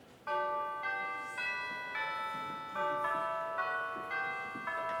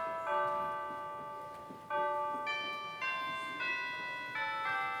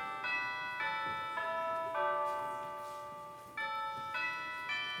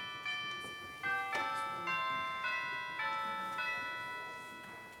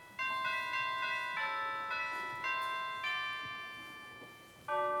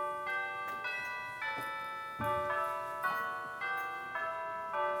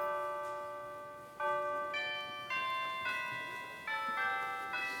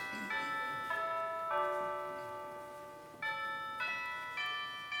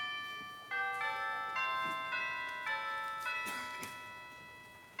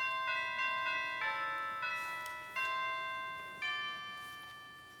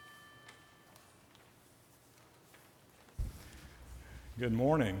Good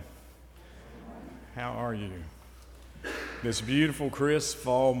morning. How are you? This beautiful, crisp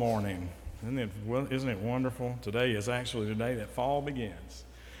fall morning. Isn't it wonderful? Today is actually the day that fall begins.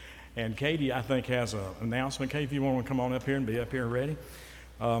 And Katie, I think, has an announcement. Katie, if you want to come on up here and be up here ready.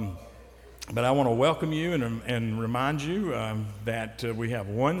 But I want to welcome you and remind you that we have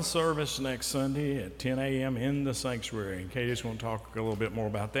one service next Sunday at 10 a.m. in the sanctuary. And Katie's going to talk a little bit more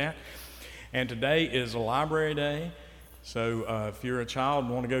about that. And today is a library day. So if you're a child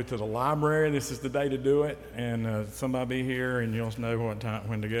and want to go to the library, this is the day to do it. And somebody be here and you'll know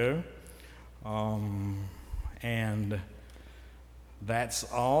when to go. And that's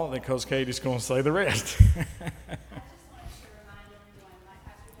all, because Katie's going to say the rest. I just wanted to remind everyone, like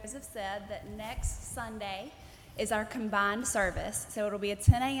Pastor Joseph said, that next Sunday is our combined service. So it'll be a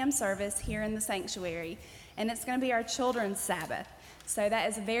 10 a.m. service here in the sanctuary, and it's going to be our children's Sabbath. So that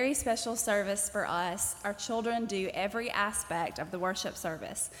is a very special service for us. Our children do every aspect of the worship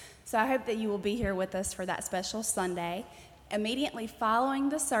service. So I hope that you will be here with us for that special Sunday. Immediately following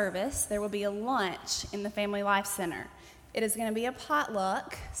the service, there will be a lunch in the Family Life Center. It is going to be a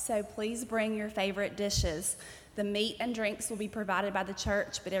potluck, so please bring your favorite dishes. The meat and drinks will be provided by the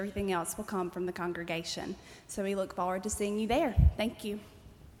church, but everything else will come from the congregation. So we look forward to seeing you there. Thank you.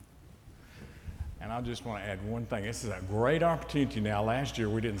 And I just want to add one thing. This is a great opportunity now. Last year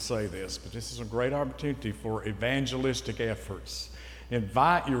we didn't say this, but this is a great opportunity for evangelistic efforts.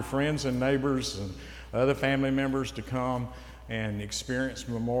 Invite your friends and neighbors and other family members to come and experience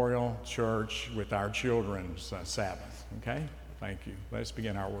Memorial Church with our children's Sabbath. Okay? Thank you. Let's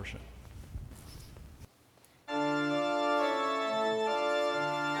begin our worship.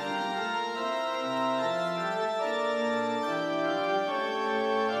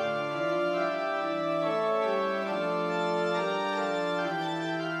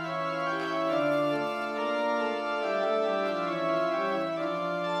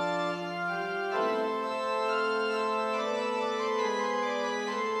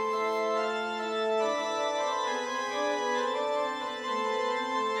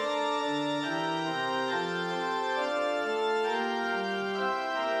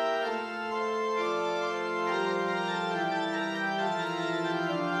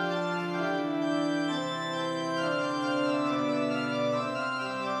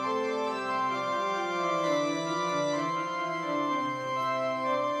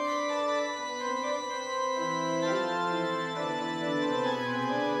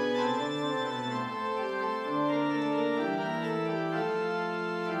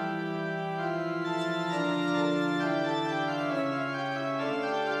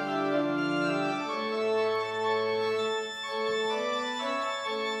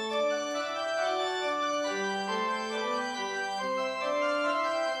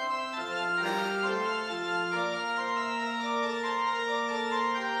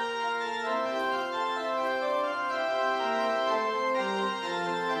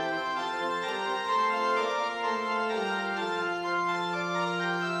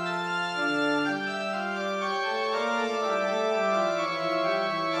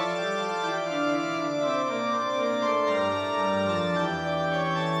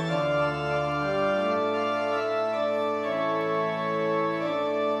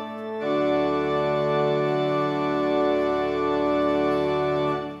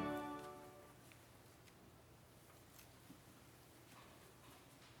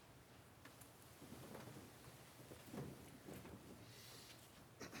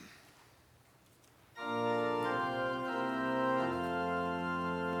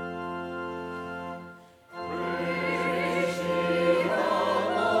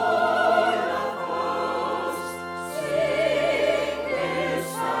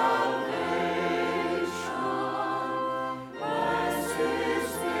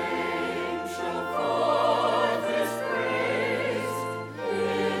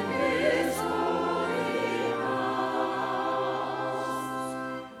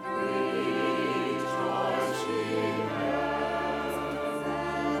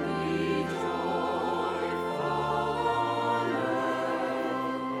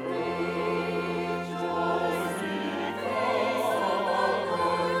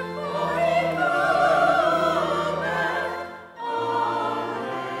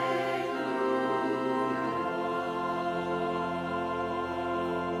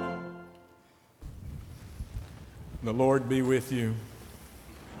 The Lord be with you.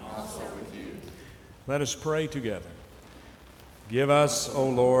 And also with you. Let us pray together. Give us, O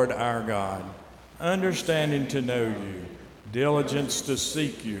Lord our God, understanding to know you, diligence to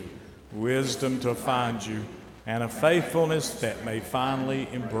seek you, wisdom to find you, and a faithfulness that may finally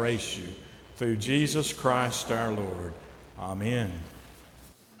embrace you. Through Jesus Christ our Lord. Amen.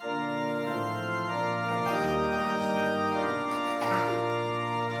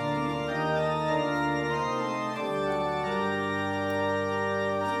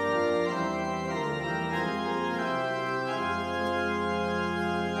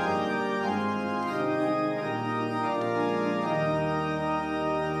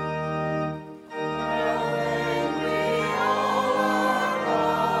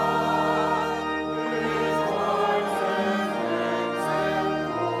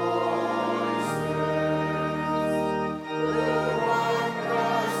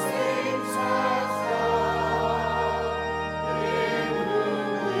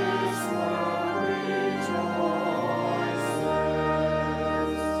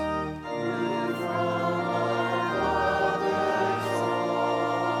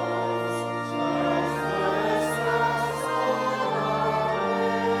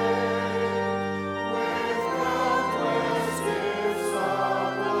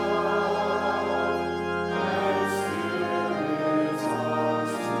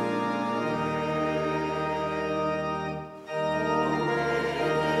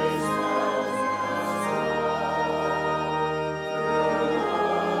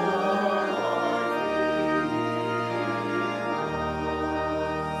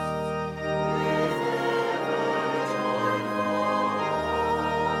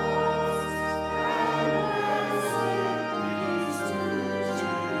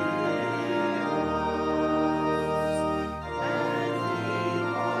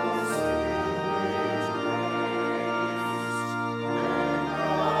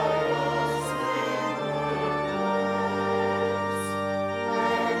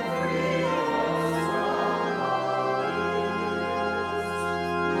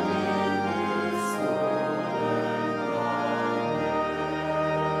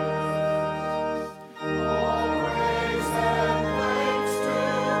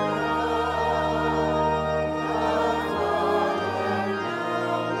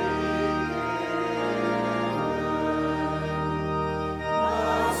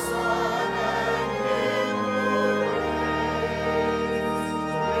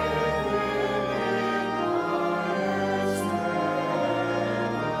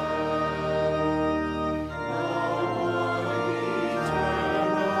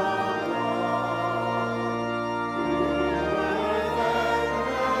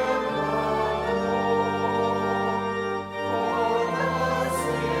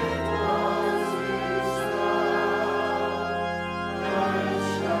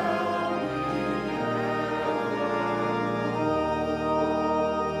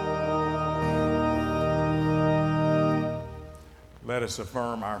 Let us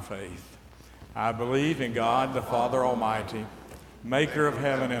affirm our faith. I believe in God, the Father Almighty, maker of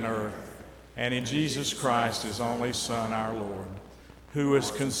heaven and earth, and in Jesus Christ, his only Son, our Lord, who was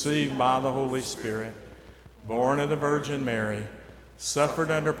conceived by the Holy Spirit, born of the Virgin Mary,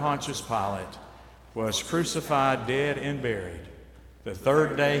 suffered under Pontius Pilate, was crucified, dead, and buried. The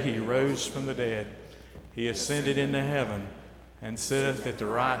third day he rose from the dead. He ascended into heaven and sitteth at the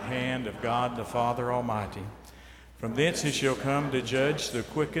right hand of God the Father Almighty. From thence he shall come to judge the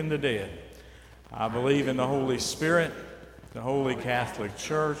quick and the dead. I believe in the Holy Spirit, the Holy Catholic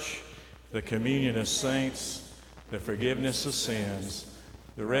Church, the communion of saints, the forgiveness of sins,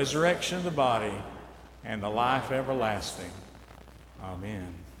 the resurrection of the body, and the life everlasting.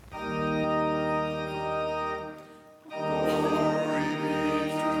 Amen.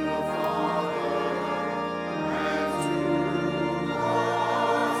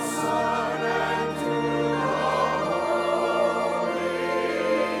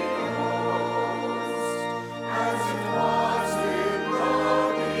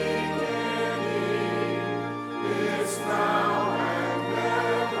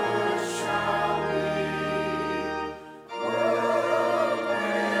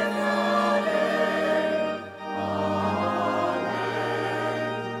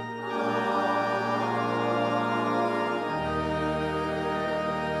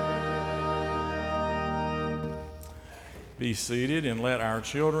 Be seated and let our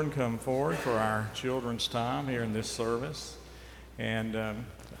children come forward for our children's time here in this service. And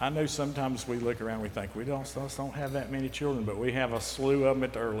I know sometimes we look around and we think we don't have that many children, but we have a slew of them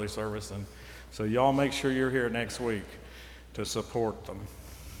at the early service. And so y'all make sure you're here next week to support them.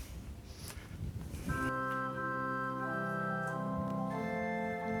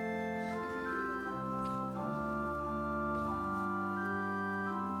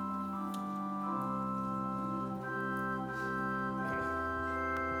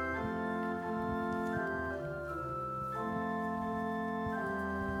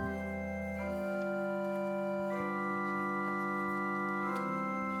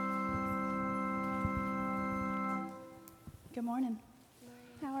 Good morning.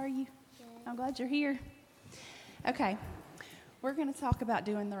 How are you? I'm glad you're here. Okay, we're going to talk about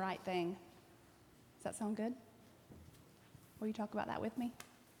doing the right thing. Does that sound good? Will you talk about that with me?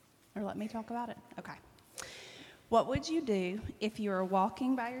 Or let me talk about it? Okay. What would you do if you were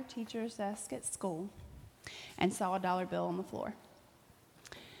walking by your teacher's desk at school and saw a dollar bill on the floor?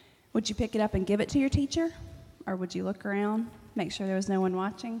 Would you pick it up and give it to your teacher? Or would you look around, make sure there was no one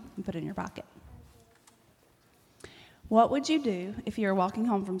watching, and put it in your pocket? What would you do if you were walking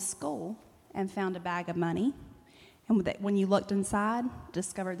home from school and found a bag of money, and when you looked inside,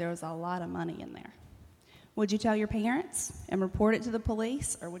 discovered there was a lot of money in there? Would you tell your parents and report it to the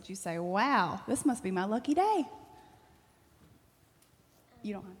police, or would you say, wow, this must be my lucky day?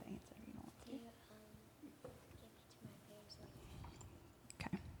 You don't have to answer if you don't want to.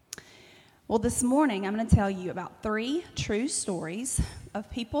 Okay. Well, this morning I'm going to tell you about 3 true stories of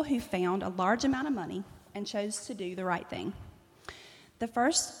people who found a large amount of money and chose to do the right thing. The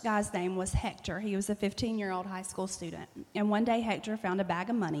first guy's name was Hector. He was a 15-year-old high school student. And one day, Hector found a bag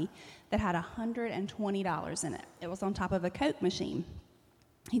of money that had $120 in it. It was on top of a Coke machine.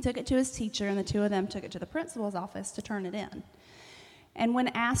 He took it to his teacher, and the two of them took it to the principal's office to turn it in. And when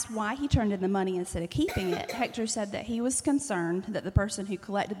asked why he turned in the money instead of keeping it, Hector said that he was concerned that the person who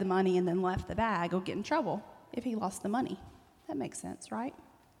collected the money and then left the bag would get in trouble if he lost the money. That makes sense, right?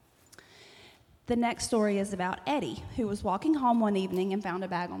 The next story is about Eddie, who was walking home one evening and found a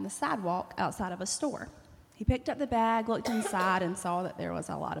bag on the sidewalk outside of a store. He picked up the bag, looked inside, and saw that there was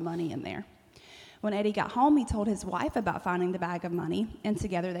a lot of money in there. When Eddie got home, he told his wife about finding the bag of money, and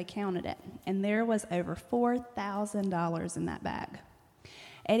together they counted it. And there was over $4,000 in that bag.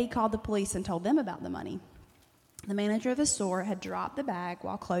 Eddie called the police and told them about the money. The manager of the store had dropped the bag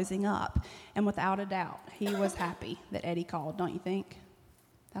while closing up, and without a doubt, he was happy that Eddie called, don't you think?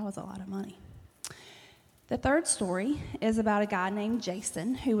 That was a lot of money. The third story is about a guy named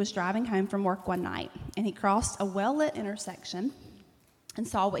Jason who was driving home from work one night, and he crossed a well-lit intersection and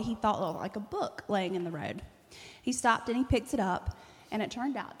saw what he thought looked like a book laying in the road. He stopped and he picked it up, and it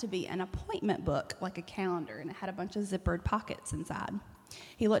turned out to be an appointment book, like a calendar, and it had a bunch of zippered pockets inside.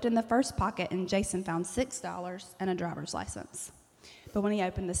 He looked in the first pocket, and Jason found $6 and a driver's license. But when he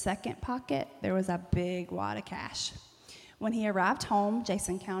opened the second pocket, there was a big wad of cash. When he arrived home,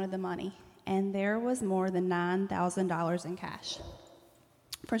 Jason counted the money, and there was more than $9,000 in cash.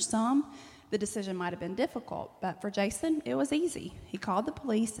 For some, the decision might have been difficult, but for Jason, it was easy. He called the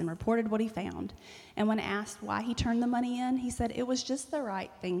police and reported what he found. And when asked why he turned the money in, he said it was just the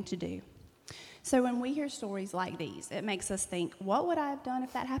right thing to do. So when we hear stories like these, it makes us think, what would I have done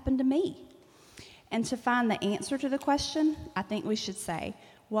if that happened to me? And to find the answer to the question, I think we should say,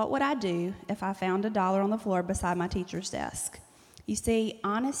 what would I do if I found $1 on the floor beside my teacher's desk? You see,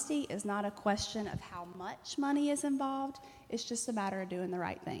 honesty is not a question of how much money is involved. It's just a matter of doing the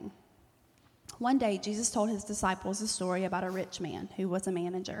right thing. One day, Jesus told his disciples a story about a rich man who was a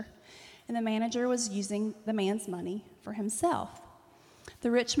manager. And the manager was using the man's money for himself.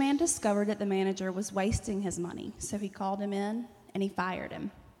 The rich man discovered that the manager was wasting his money, so he called him in and he fired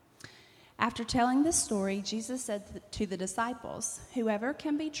him. After telling this story, Jesus said to the disciples, "Whoever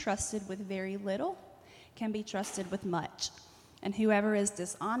can be trusted with very little can be trusted with much, and whoever is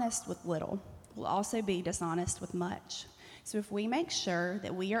dishonest with little will also be dishonest with much. So if we make sure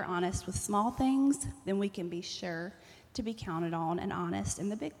that we are honest with small things, then we can be sure to be counted on and honest in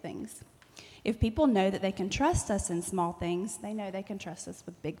the big things. If people know that they can trust us in small things, they know they can trust us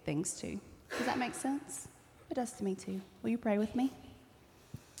with big things too." Does that make sense? It does to me too. Will you pray with me?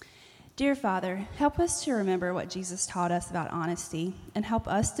 Dear Father, help us to remember what Jesus taught us about honesty and help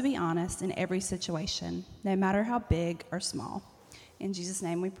us to be honest in every situation, no matter how big or small. In Jesus'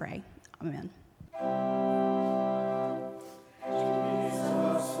 name we pray. Amen.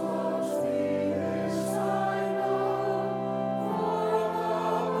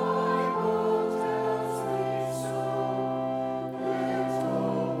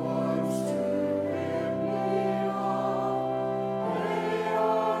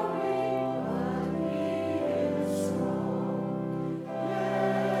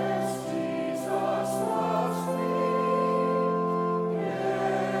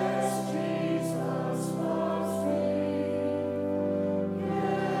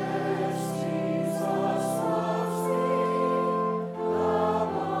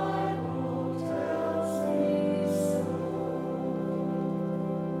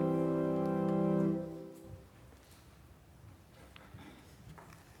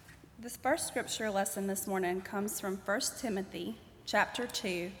 This first scripture lesson this morning comes from 1 Timothy chapter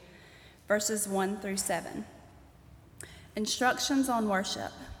 2, verses 1 through 7. Instructions on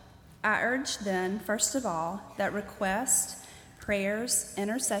worship. I urge then, first of all, that requests, prayers,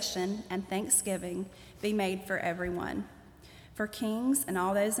 intercession, and thanksgiving be made for everyone, for kings and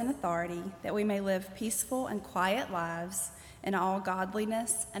all those in authority, that we may live peaceful and quiet lives in all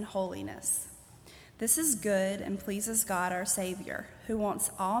godliness and holiness. This is good and pleases God our Savior, who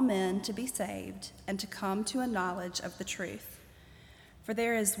wants all men to be saved and to come to a knowledge of the truth. For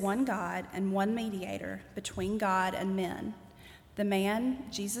there is one God and one mediator between God and men, the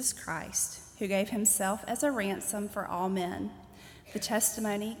man Jesus Christ, who gave himself as a ransom for all men, the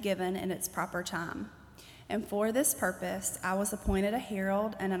testimony given in its proper time. And for this purpose I was appointed a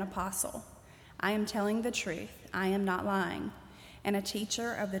herald and an apostle. I am telling the truth, I am not lying, and a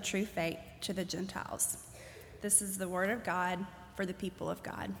teacher of the true faith to the Gentiles. This is the word of God for the people of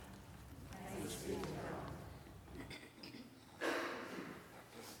God.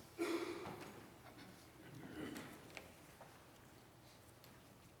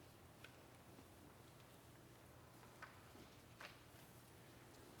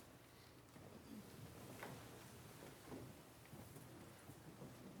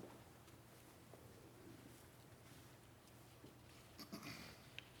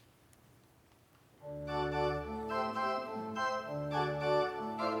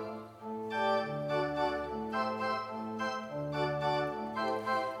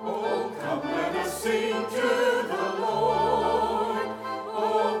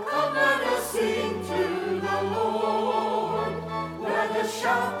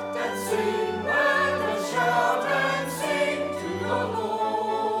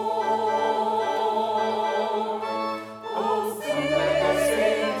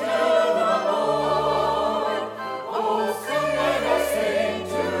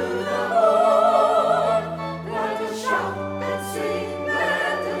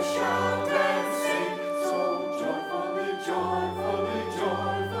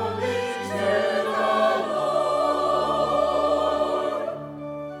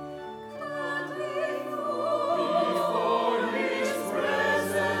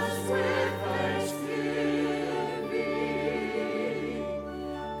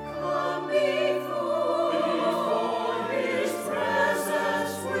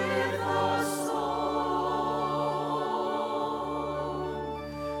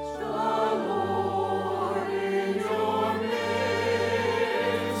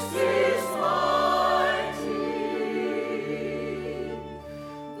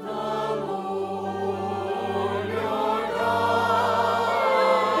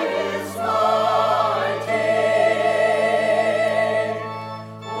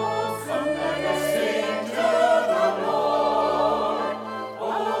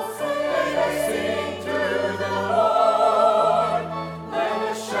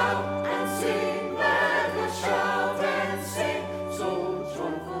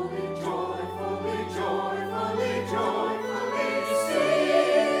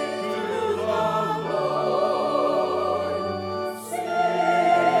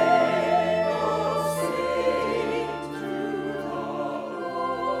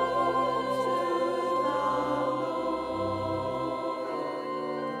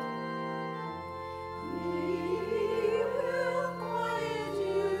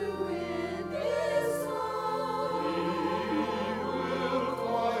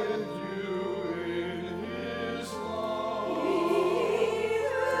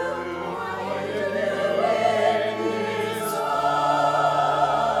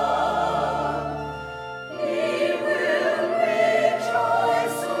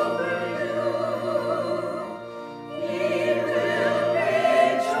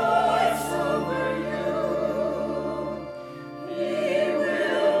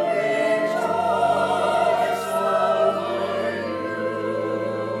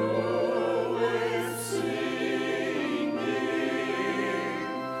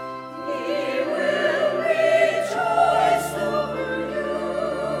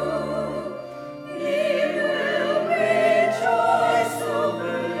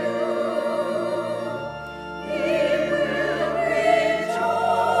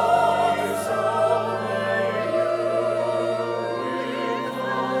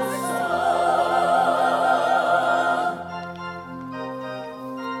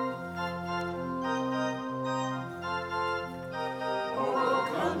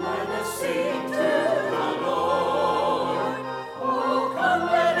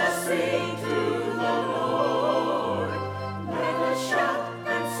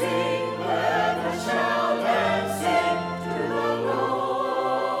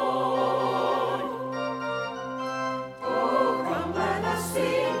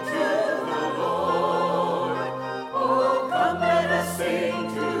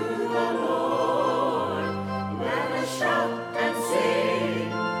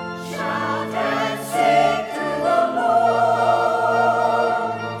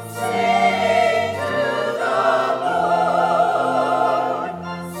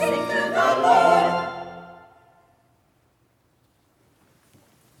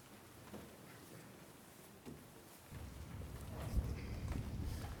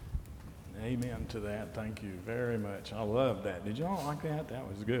 amen to that. Thank you very much. I love that. Did y'all like that? That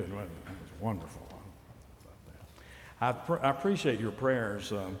was good, wasn't it? That was wonderful. I appreciate your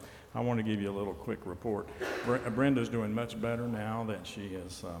prayers. I want to give you a little quick report. Brenda's doing much better now that she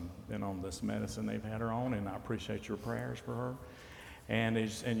has been on this medicine they've had her on, and I appreciate your prayers for her. And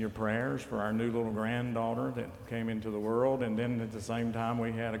your prayers for our new little granddaughter that came into the world. And then at the same time,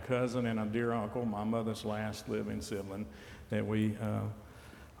 we had a cousin and a dear uncle, my mother's last living sibling, that we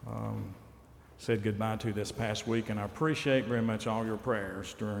said goodbye to this past week. And I appreciate very much all your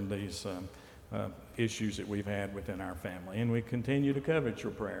prayers during these issues that we've had within our family. And we continue to covet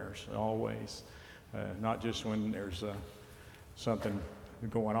your prayers always, not just when there's something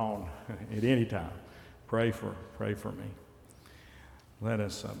going on at any time. Pray for me. Let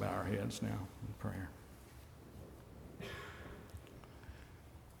us bow our heads now in prayer.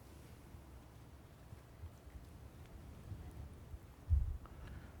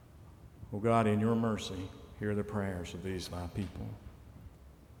 Oh God, in your mercy, hear the prayers of these thy people.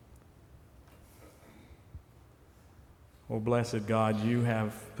 Oh blessed God, you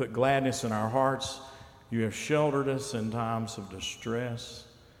have put gladness in our hearts. You have sheltered us in times of distress.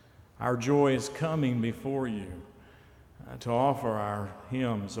 Our joy is coming before you. To offer our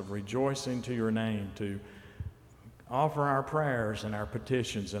hymns of rejoicing to your name, to offer our prayers and our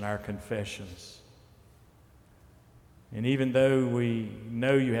petitions and our confessions. And even though we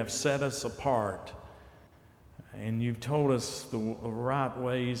know you have set us apart and you've told us the right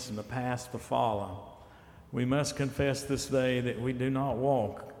ways and the paths to follow, we must confess this day that we do not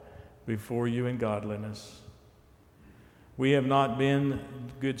walk before you in godliness. We have not been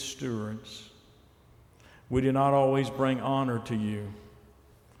good stewards. We do not always bring honor to you.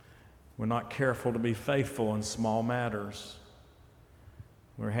 We're not careful to be faithful in small matters.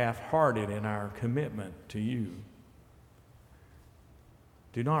 We're half-hearted in our commitment to you.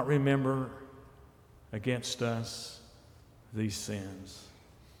 Do not remember against us these sins.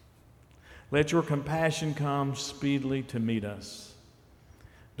 Let your compassion come speedily to meet us.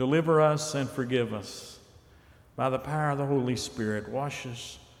 Deliver us and forgive us. By the power of the Holy Spirit, wash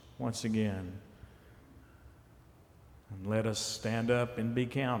us once again. And let us stand up and be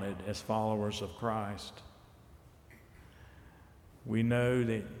counted as followers of Christ. We know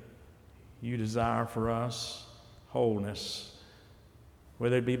that you desire for us wholeness,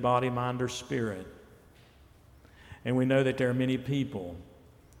 whether it be body, mind, or spirit. And we know that there are many people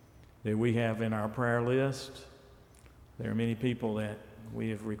that we have in our prayer list. There are many people that we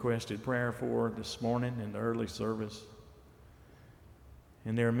have requested prayer for this morning in the early service.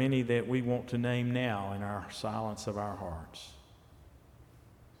 And there are many that we want to name now in our silence of our hearts.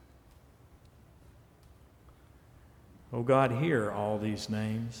 Oh God, hear all these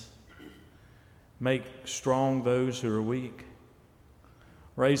names. Make strong those who are weak.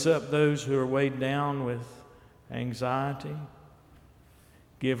 Raise up those who are weighed down with anxiety.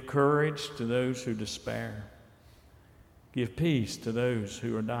 Give courage to those who despair. Give peace to those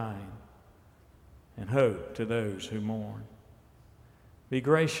who are dying, and hope to those who mourn. Be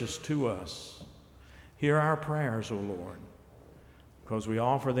gracious to us. Hear our prayers, O Lord, because we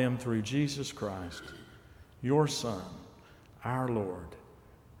offer them through Jesus Christ, your Son, our Lord,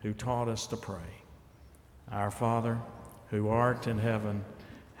 who taught us to pray. Our Father, who art in heaven,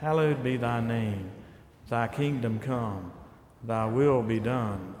 hallowed be thy name. Thy kingdom come, thy will be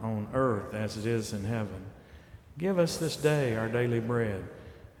done on earth as it is in heaven. Give us this day our daily bread,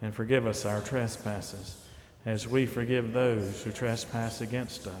 and forgive us our trespasses, as we forgive those who trespass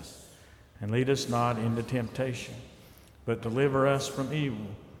against us. And lead us not into temptation, but deliver us from evil.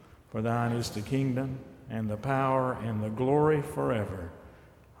 For thine is the kingdom, and the power, and the glory forever.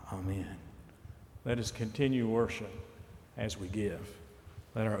 Amen. Let us continue worship as we give.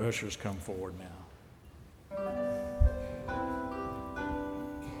 Let our ushers come forward now.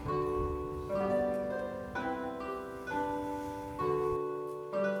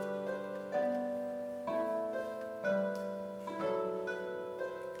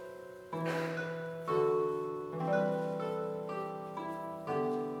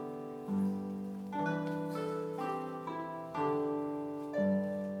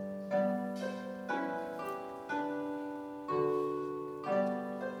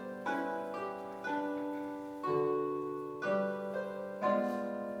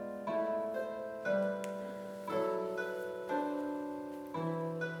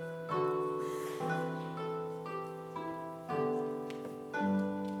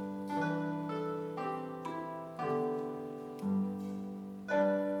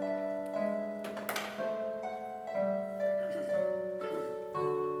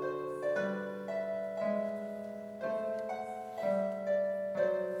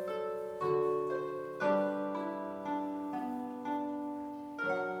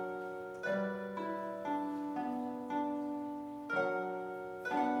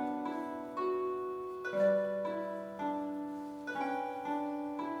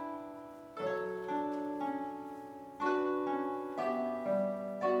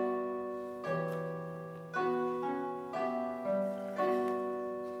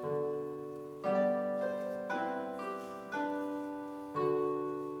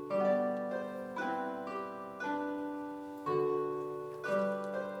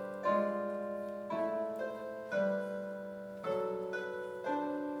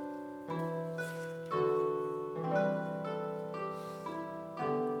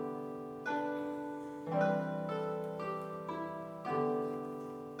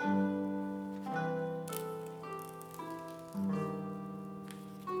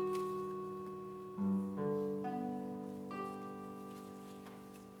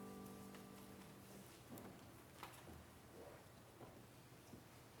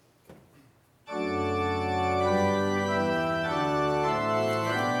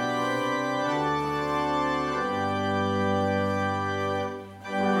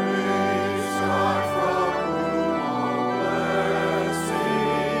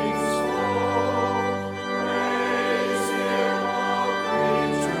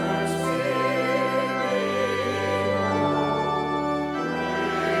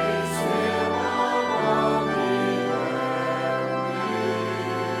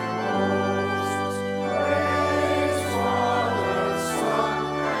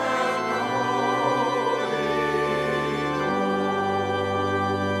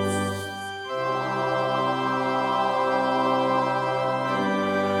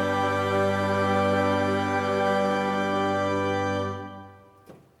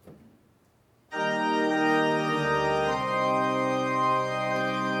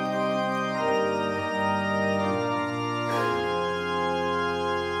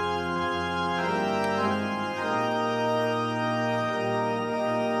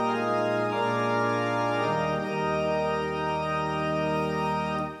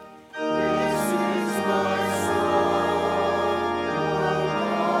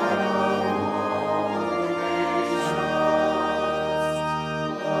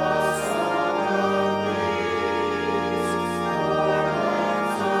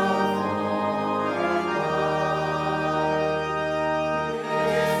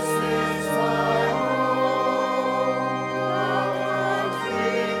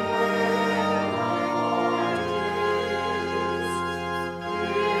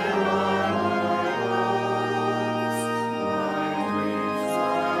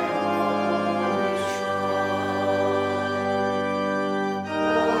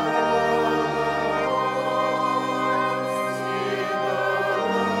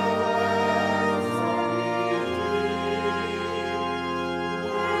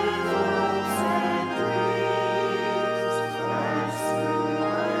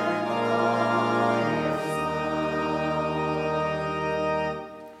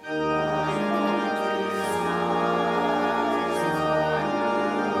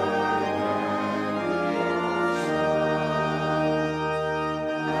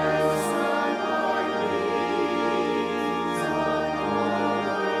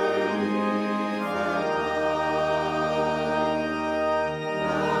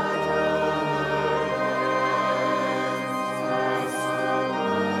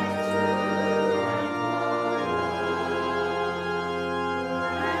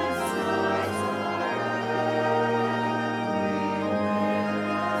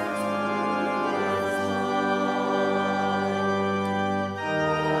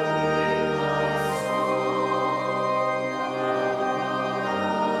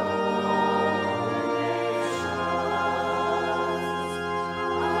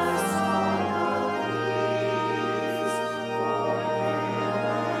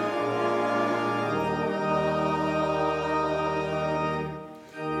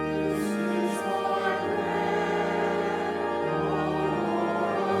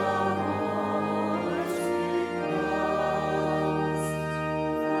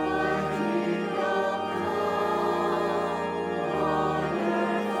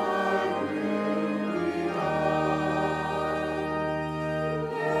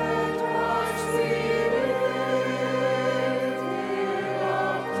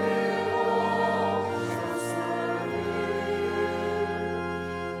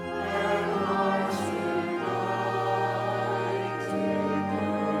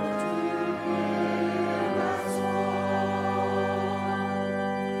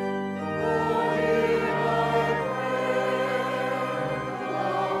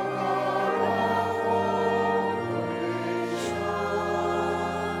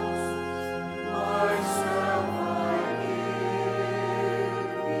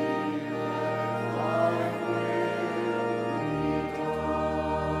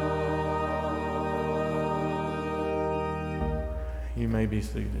 may be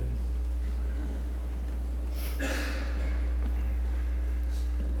seated.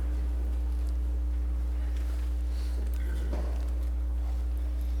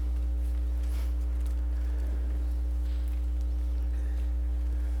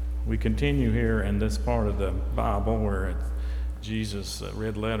 We continue here in this part of the Bible where it's Jesus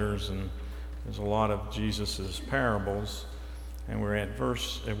read letters, and there's a lot of Jesus's parables, and we're at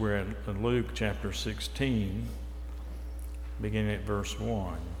Luke chapter 16, beginning at verse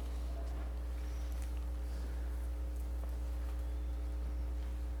 1.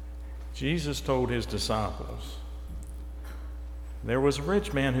 Jesus told his disciples, "There was a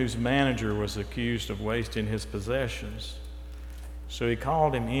rich man whose manager was accused of wasting his possessions. So he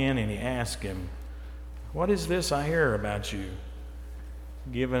called him in and he asked him, 'What is this I hear about you?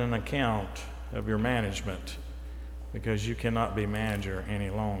 Give an account of your management, because you cannot be manager any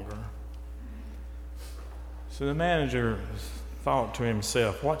longer.' So the manager thought to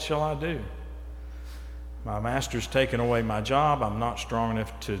himself, 'What shall I do? My master's taken away my job. I'm not strong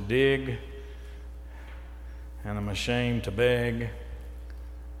enough to dig, and I'm ashamed to beg.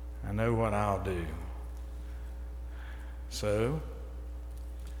 I know what I'll do. So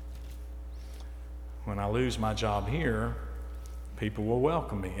when I lose my job here, people will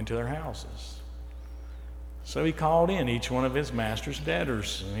welcome me into their houses.' So he called in each one of his master's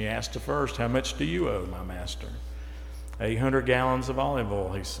debtors, and he asked the first, 'How much do you owe my master?' 800 gallons of olive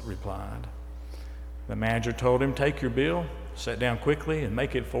oil,' he replied. The manager told him, 'Take your bill, sit down quickly, and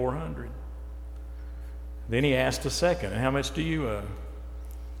make it 400. Then he asked the second, 'How much do you owe?'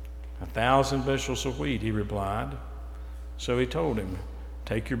 1,000 bushels of wheat,' he replied. So he told him,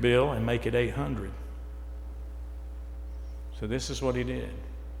 'Take your bill and make it 800. So this is what he did.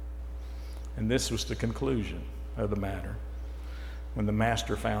 And this was the conclusion of the matter. When the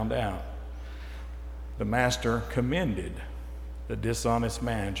master found out, the master commended the dishonest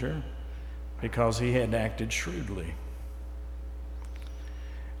manager because he had acted shrewdly.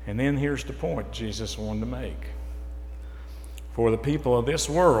 And then here's the point Jesus wanted to make. For the people of this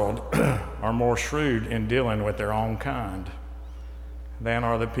world are more shrewd in dealing with their own kind than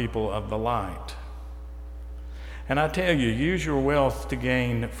are the people of the light. And I tell you, use your wealth to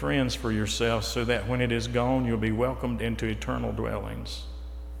gain friends for yourself, so that when it is gone, you'll be welcomed into eternal dwellings.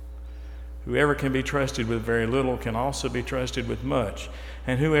 Whoever can be trusted with very little can also be trusted with much,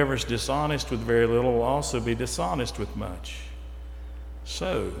 and whoever is dishonest with very little will also be dishonest with much.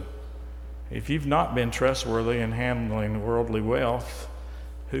 So, if you've not been trustworthy in handling worldly wealth,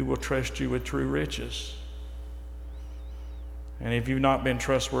 who will trust you with true riches? And if you've not been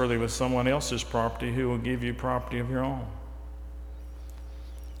trustworthy with someone else's property, who will give you property of your own?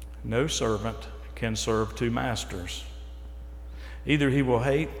 No servant can serve two masters. Either he will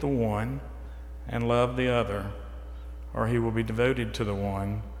hate the one and love the other, or he will be devoted to the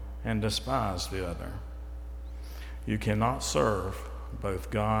one and despise the other. You cannot serve both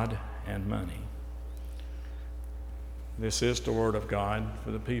God and money." This is the word of God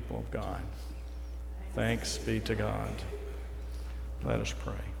for the people of God. Thanks be to God. Let us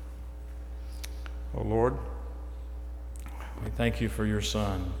pray. Oh Lord, we thank you for your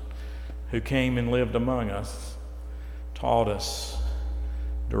Son who came and lived among us, taught us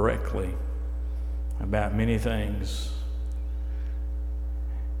directly about many things.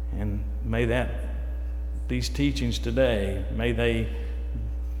 And may these teachings today, may they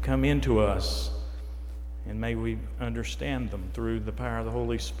come into us, and may we understand them through the power of the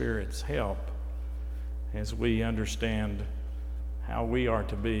Holy Spirit's help as we understand how we are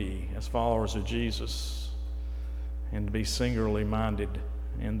to be as followers of Jesus and to be singularly minded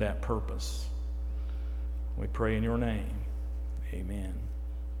in that purpose. We pray in your name. Amen.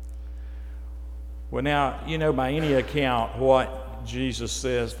 Well, now, by any account, what Jesus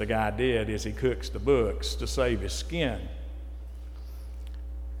says the guy did is he cooks the books to save his skin,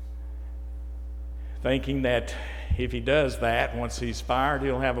 thinking that if he does that, once he's fired,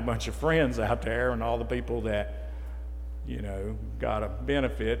 he'll have a bunch of friends out there and all the people that got a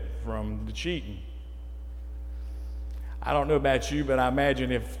benefit from the cheating. I don't know about you, but I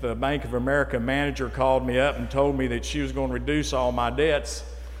imagine if the Bank of America manager called me up and told me that she was going to reduce all my debts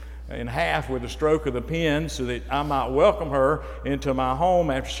in half with a stroke of the pen so that I might welcome her into my home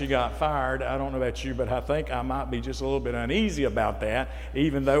after she got fired, I don't know about you, but I think I might be just a little bit uneasy about that,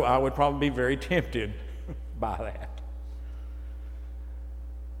 even though I would probably be very tempted by that.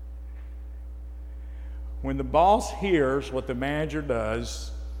 When the boss hears what the manager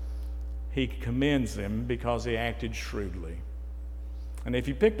does, he commends him because he acted shrewdly. And if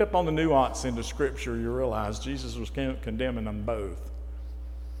you picked up on the nuance into Scripture, you realize Jesus was condemning them both.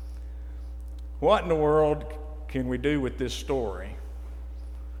 What in the world can we do with this story?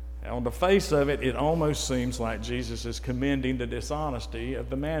 On the face of it, it almost seems like Jesus is commending the dishonesty of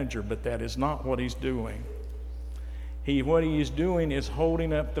the manager, but that is not what he's doing. What he is doing is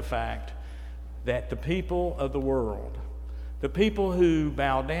holding up the fact that the people of the world, the people who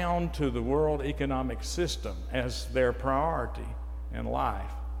bow down to the world economic system as their priority in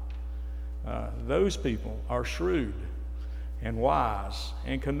life, those people are shrewd and wise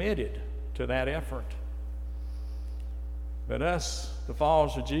and committed to that effort. But us, the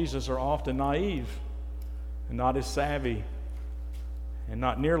followers of Jesus, are often naive and not as savvy and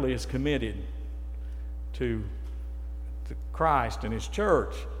not nearly as committed to Christ and his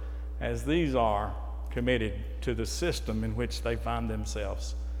church as these are committed to the system in which they find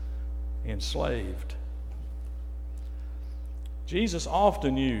themselves enslaved. Jesus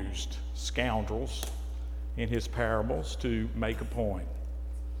often used scoundrels in his parables to make a point.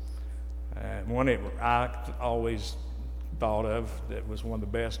 One I always thought of that was one of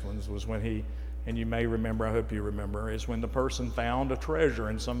the best ones was when he, and you may remember, I hope you remember, is when the person found a treasure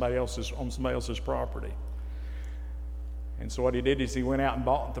on somebody else's property. And so what he did is he went out and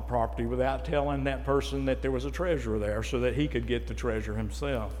bought the property without telling that person that there was a treasure there so that he could get the treasure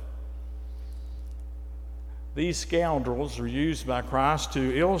himself. These scoundrels are used by Christ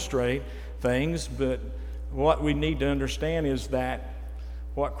to illustrate things, but what we need to understand is that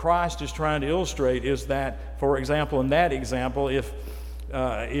what Christ is trying to illustrate is that, for example, in that example, if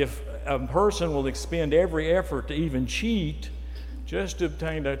a person will expend every effort to even cheat just to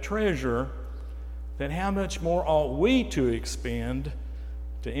obtain a treasure, then how much more ought we to expend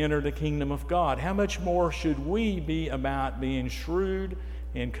to enter the kingdom of God? How much more should we be about being shrewd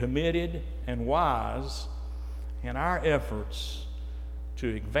and committed and wise in our efforts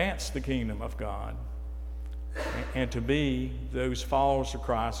to advance the kingdom of God and to be those followers of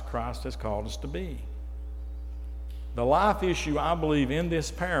Christ Christ has called us to be? The life issue, I believe, in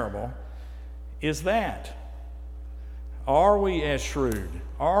this parable is that. Are we as shrewd?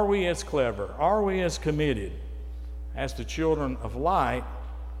 Are we as clever? Are we as committed as the children of light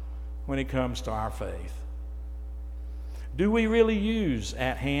when it comes to our faith? Do we really use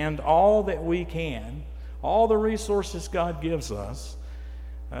at hand all that we can, all the resources God gives us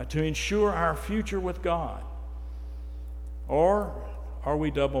to ensure our future with God? Or are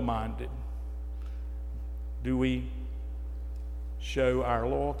we double-minded? Do we show our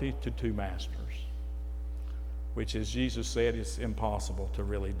loyalty to two masters, which, as Jesus said, is impossible to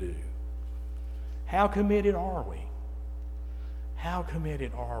really do? How committed are we? How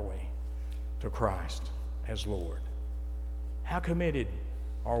committed are we to Christ as Lord? How committed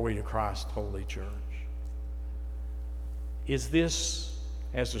are we to Christ's holy church? Is this,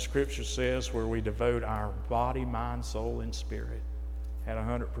 as the Scripture says, where we devote our body, mind, soul, and spirit at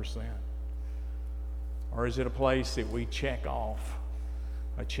 100%? Or is it a place that we check off,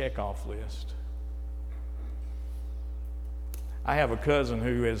 a checkoff list? I have a cousin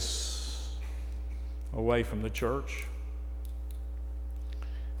who is away from the church,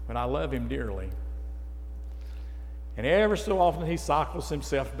 but I love him dearly. And ever so often he cycles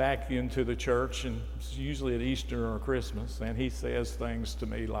himself back into the church, and it's usually at Easter or Christmas, and he says things to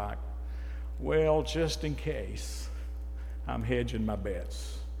me like, well, just in case, I'm hedging my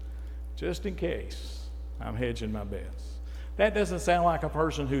bets. Just in case, I'm hedging my bets. That doesn't sound like a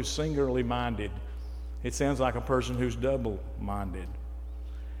person who's singularly minded. It sounds like a person who's double-minded.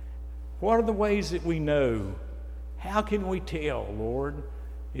 What are the ways that we know? How can we tell, Lord,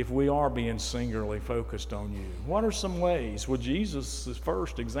 if we are being singularly focused on you? What are some ways? Well, Jesus'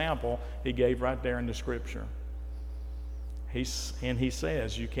 first example he gave right there in the Scripture. He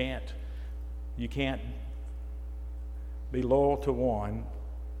says you can't be loyal to one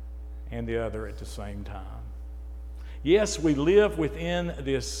and the other at the same time. Yes, we live within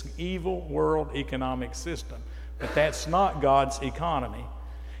this evil world economic system, but that's not God's economy.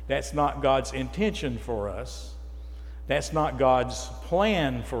 That's not God's intention for us. That's not God's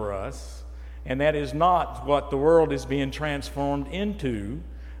plan for us. And that is not what the world is being transformed into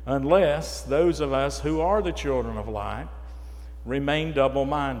unless those of us who are the children of light remain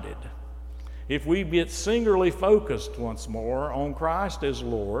double-minded. If we get singularly focused once more on Christ as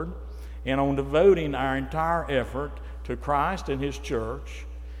Lord and on devoting our entire effort to Christ and His church,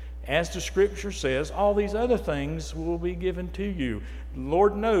 as the Scripture says, all these other things will be given to you. The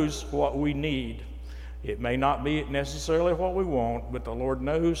Lord knows what we need. It may not be necessarily what we want, but the Lord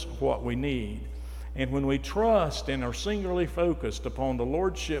knows what we need. And when we trust and are singularly focused upon the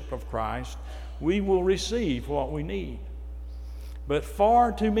Lordship of Christ, we will receive what we need. But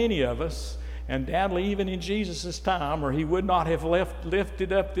far too many of us, undoubtedly even in Jesus' time, or He would not have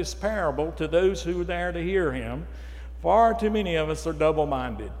lifted up this parable to those who were there to hear Him, far too many of us are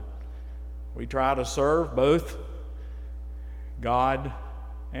double-minded. We try to serve both God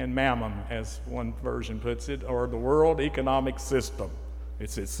and mammon, as one version puts it, or the world economic system.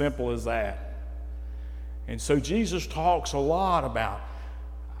 It's as simple as that. And so Jesus talks a lot about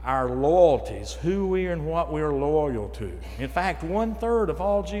our loyalties, who we are and what we are loyal to. In fact, 1/3 of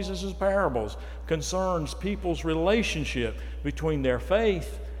all Jesus' parables concerns people's relationship between their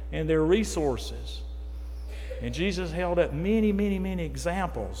faith and their resources. And Jesus held up many, many, many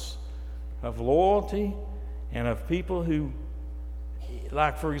examples of loyalty and of people who,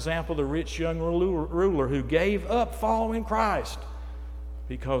 like for example, the rich young ruler who gave up following Christ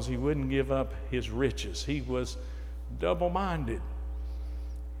because he wouldn't give up his riches. He was double-minded.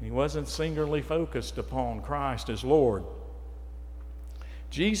 He wasn't singularly focused upon Christ as Lord.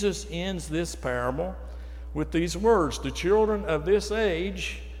 Jesus ends this parable with these words: the children of this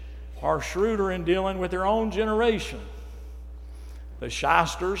age are shrewder in dealing with their own generation. The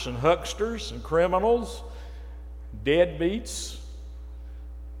shysters and hucksters and criminals, deadbeats,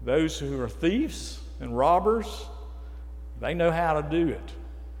 those who are thieves and robbers, they know how to do it.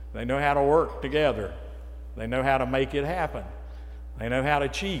 They know how to work together. They know how to make it happen. They know how to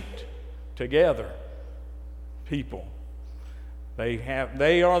cheat together. People.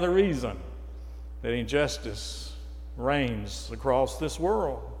 They are the reason that injustice reigns across this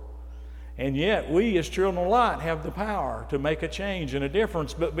world. And yet we as children of light have the power to make a change and a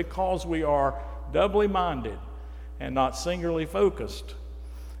difference, but because we are doubly minded and not singularly focused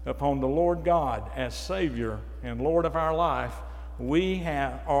upon the Lord God as Savior and Lord of our life, we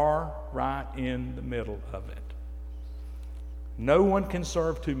are right in the middle of it. No one can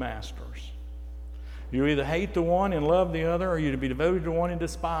serve two masters. You either hate the one and love the other, or you to be devoted to one and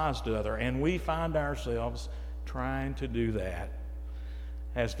despise the other. And we find ourselves trying to do that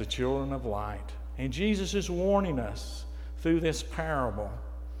as the children of light. And Jesus is warning us through this parable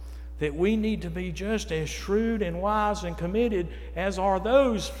that we need to be just as shrewd and wise and committed as are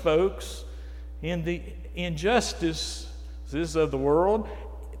those folks in the injustices of the world,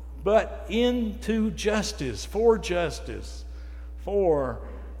 but into justice, for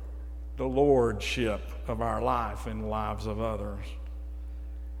the lordship of our life and the lives of others.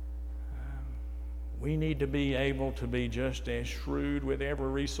 We need to be able to be just as shrewd with every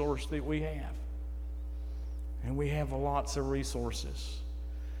resource that we have. And we have lots of resources.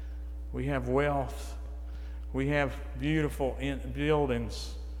 We have wealth. We have beautiful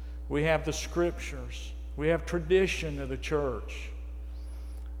buildings. We have the scriptures. We have tradition of the church.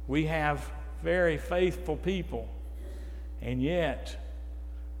 We have very faithful people. And yet,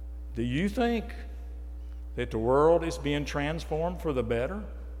 do you think that the world is being transformed for the better?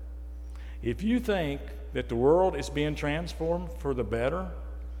 If you think that the world is being transformed for the better,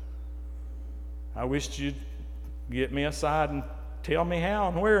 I wish you'd get me aside and tell me how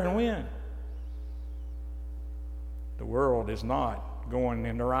and where and when. The world is not going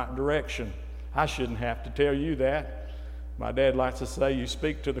in the right direction. I shouldn't have to tell you that. My dad likes to say, you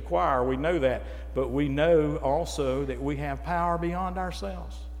speak to the choir. We know that. But we know also that we have power beyond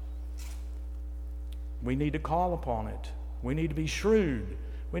ourselves. We need to call upon it. We need to be shrewd.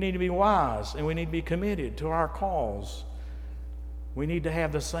 We need to be wise, and we need to be committed to our cause. We need to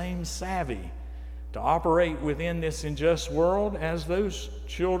have the same savvy to operate within this unjust world as those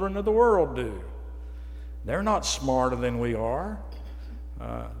children of the world do. They're not smarter than we are.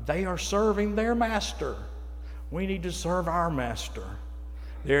 They are serving their master. We need to serve our master.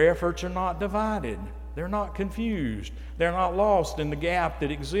 Their efforts are not divided. They're not confused. They're not lost in the gap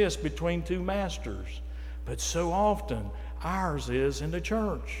that exists between two masters. But so often, ours is in the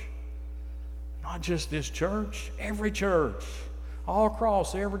church. Not just this church, every church, all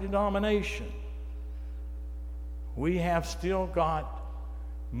across every denomination. We have still got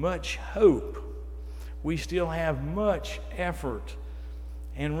much hope. We still have much effort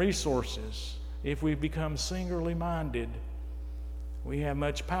and resources. If we become singularly minded, we have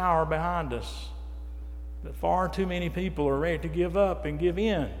much power behind us. But far too many people are ready to give up and give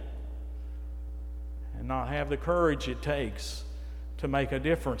in and not have the courage it takes to make a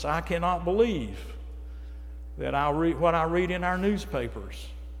difference. I cannot believe that what I read in our newspapers.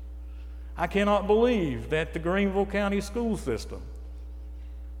 I cannot believe that the Greenville County school system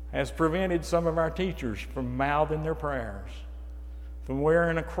has prevented some of our teachers from mouthing their prayers, from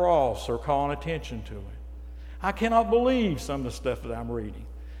wearing a cross or calling attention to it. I cannot believe some of the stuff that I'm reading.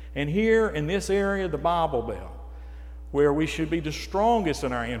 And here in this area of the Bible Belt, where we should be the strongest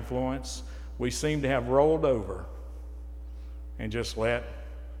in our influence, we seem to have rolled over and just let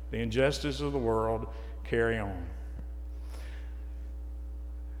the injustice of the world carry on.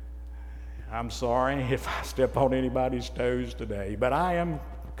 I'm sorry if I step on anybody's toes today, but I am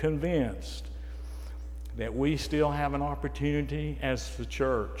convinced that we still have an opportunity as the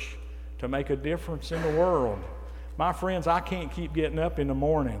church to make a difference in the world. My friends, I can't keep getting up in the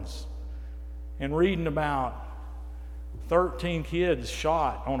mornings and reading about 13 kids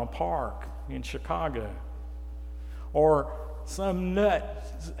shot on a park in Chicago, or some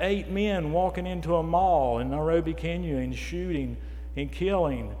nut 8 men walking into a mall in Nairobi, Kenya, and shooting and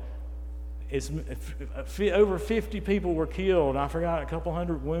killing. Over 50 people were killed. I forgot, a couple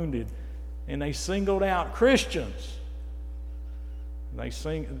hundred wounded. And they singled out Christians.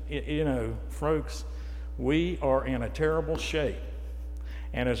 Folks, we are in a terrible shape.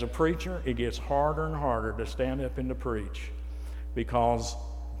 And as a preacher, it gets harder and harder to stand up and to preach, because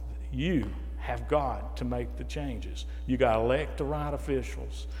you have got to make the changes. You got to elect the right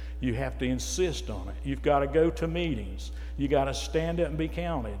officials. You have to insist on it. You've got to go to meetings. You got to stand up and be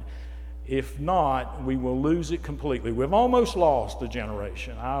counted. If not, we will lose it completely. We've almost lost a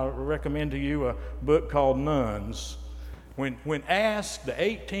generation. I recommend to you a book called Nuns. When asked, the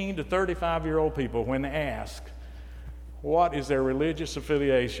 18 to 35-year-old people, when asked what is their religious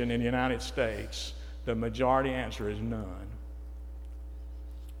affiliation in the United States, the majority answer is none.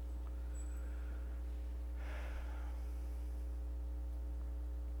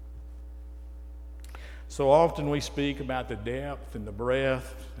 So often we speak about the depth and the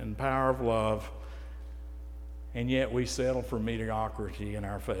breadth and power of love, and yet we settle for mediocrity in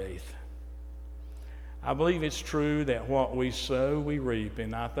our faith. I believe it's true that what we sow, we reap,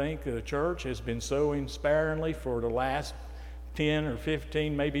 and I think the church has been sowing sparingly for the last 10 or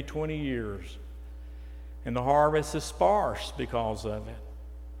 15, maybe 20 years, and the harvest is sparse because of it.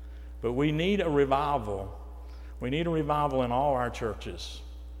 But we need a revival. We need a revival in all our churches.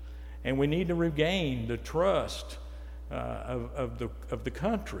 And we need to regain the trust of the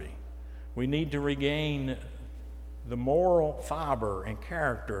country. We need to regain the moral fiber and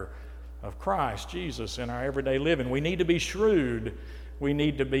character of Christ Jesus in our everyday living. We need to be shrewd. We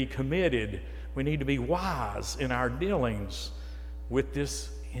need to be committed. We need to be wise in our dealings with this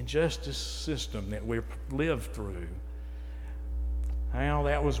injustice system that we live through. Well,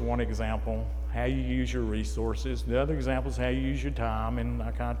 that was one example, how you use your resources. The other example is how you use your time, and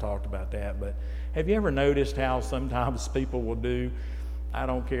I kind of talked about that. But have you ever noticed how sometimes people will do, I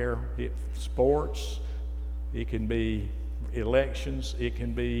don't care if sports, it can be elections, it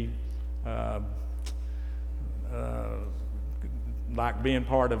can be like being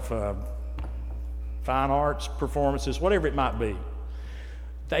part of fine arts performances, whatever it might be.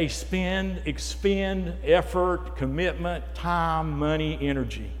 They expend effort, commitment, time, money,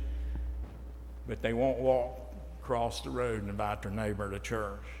 energy, but they won't walk across the road and invite their neighbor to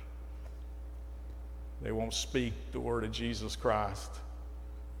church. They won't speak the word of Jesus Christ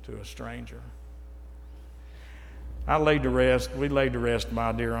to a stranger. we laid to rest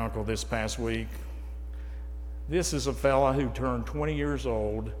my dear uncle this past week. This is a fella who turned 20 years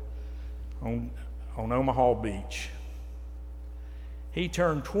old on Omaha Beach. He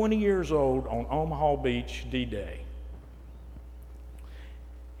turned 20 years old on Omaha Beach D-Day.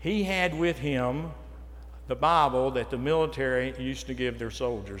 He had with him the Bible that the military used to give their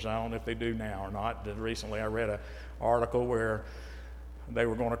soldiers. I don't know if they do now or not. Recently I read an article where they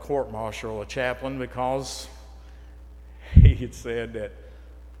were going to court-martial a chaplain because he had said that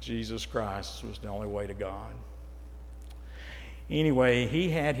Jesus Christ was the only way to God. Anyway,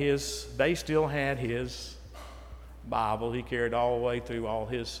 they still had his Bible. He carried all the way through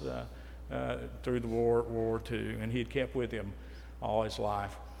through the World War II, and he had kept with him all his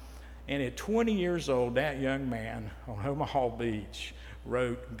life. And at 20 years old, that young man on Omaha Beach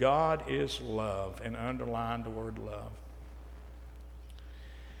wrote, "God is love," and underlined the word love.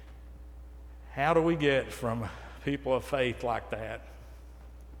 How do we get from people of faith like that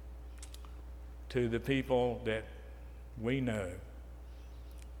to the people that we know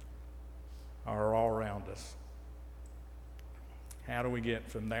are all around us? How do we get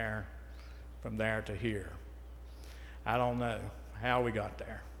from there to here? I don't know how we got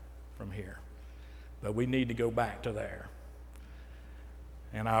there from here, but we need to go back to there.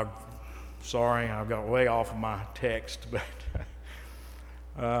 And I'm sorry, I got way off of my text, but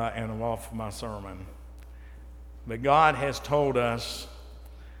and I'm off of my sermon. But God has told us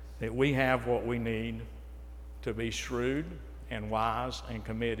that we have what we need to be shrewd and wise and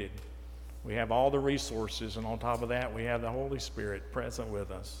committed. We have all the resources, and on top of that, we have the Holy Spirit present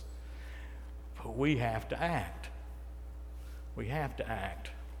with us. But we have to act. We have to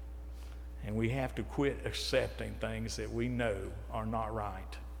act. And we have to quit accepting things that we know are not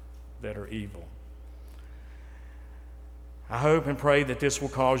right, that are evil. I hope and pray that this will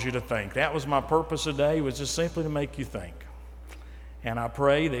cause you to think. That was my purpose today, was just simply to make you think. And I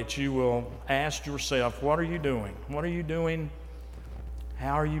pray that you will ask yourself, what are you doing? What are you doing?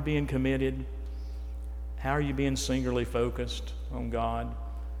 How are you being committed? How are you being singularly focused on God?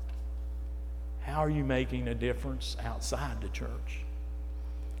 How are you making a difference outside the church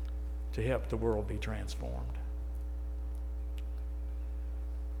to help the world be transformed?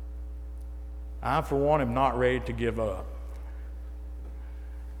 I, for one, am not ready to give up.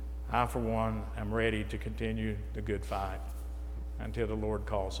 I, for one, am ready to continue the good fight until the Lord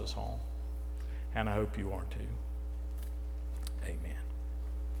calls us home. And I hope you are too. Amen.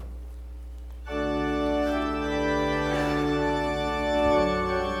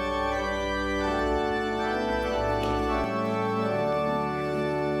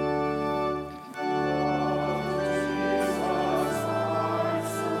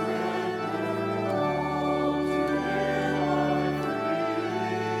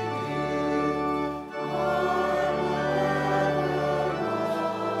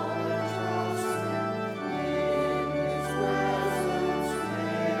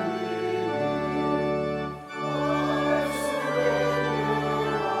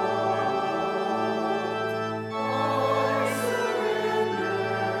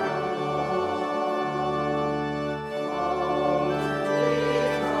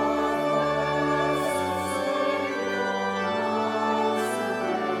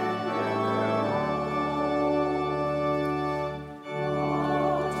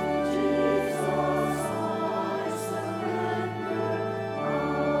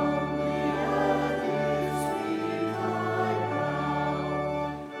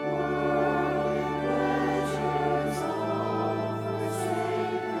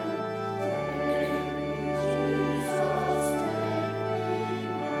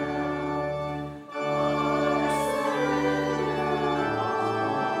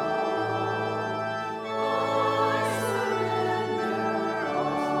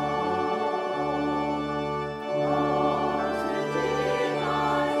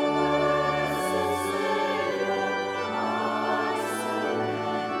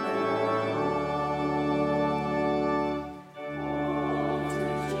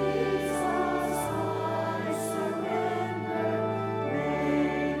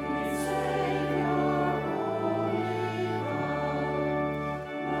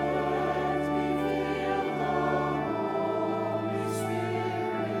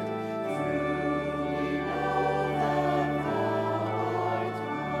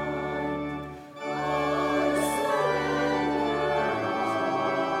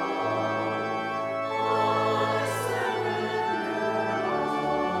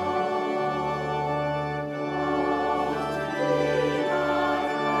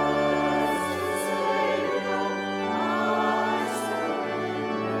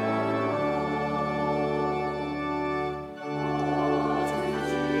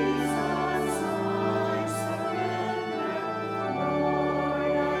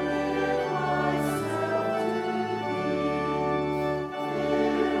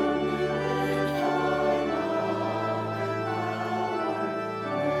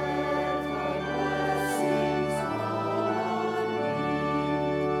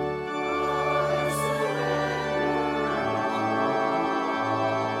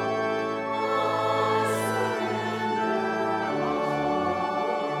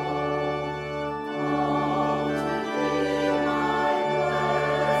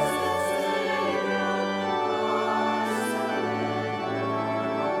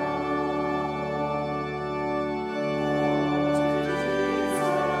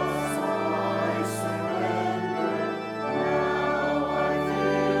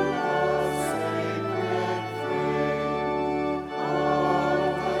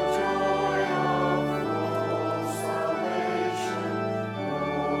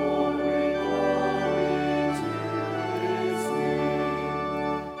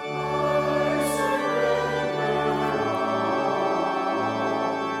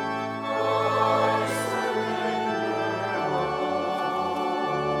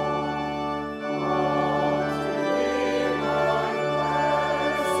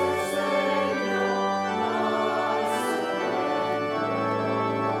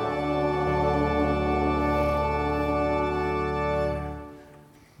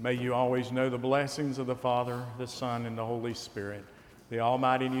 May you always know the blessings of the Father, the Son, and the Holy Spirit, the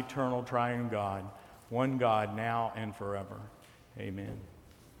Almighty and eternal triune God, one God, now and forever. Amen.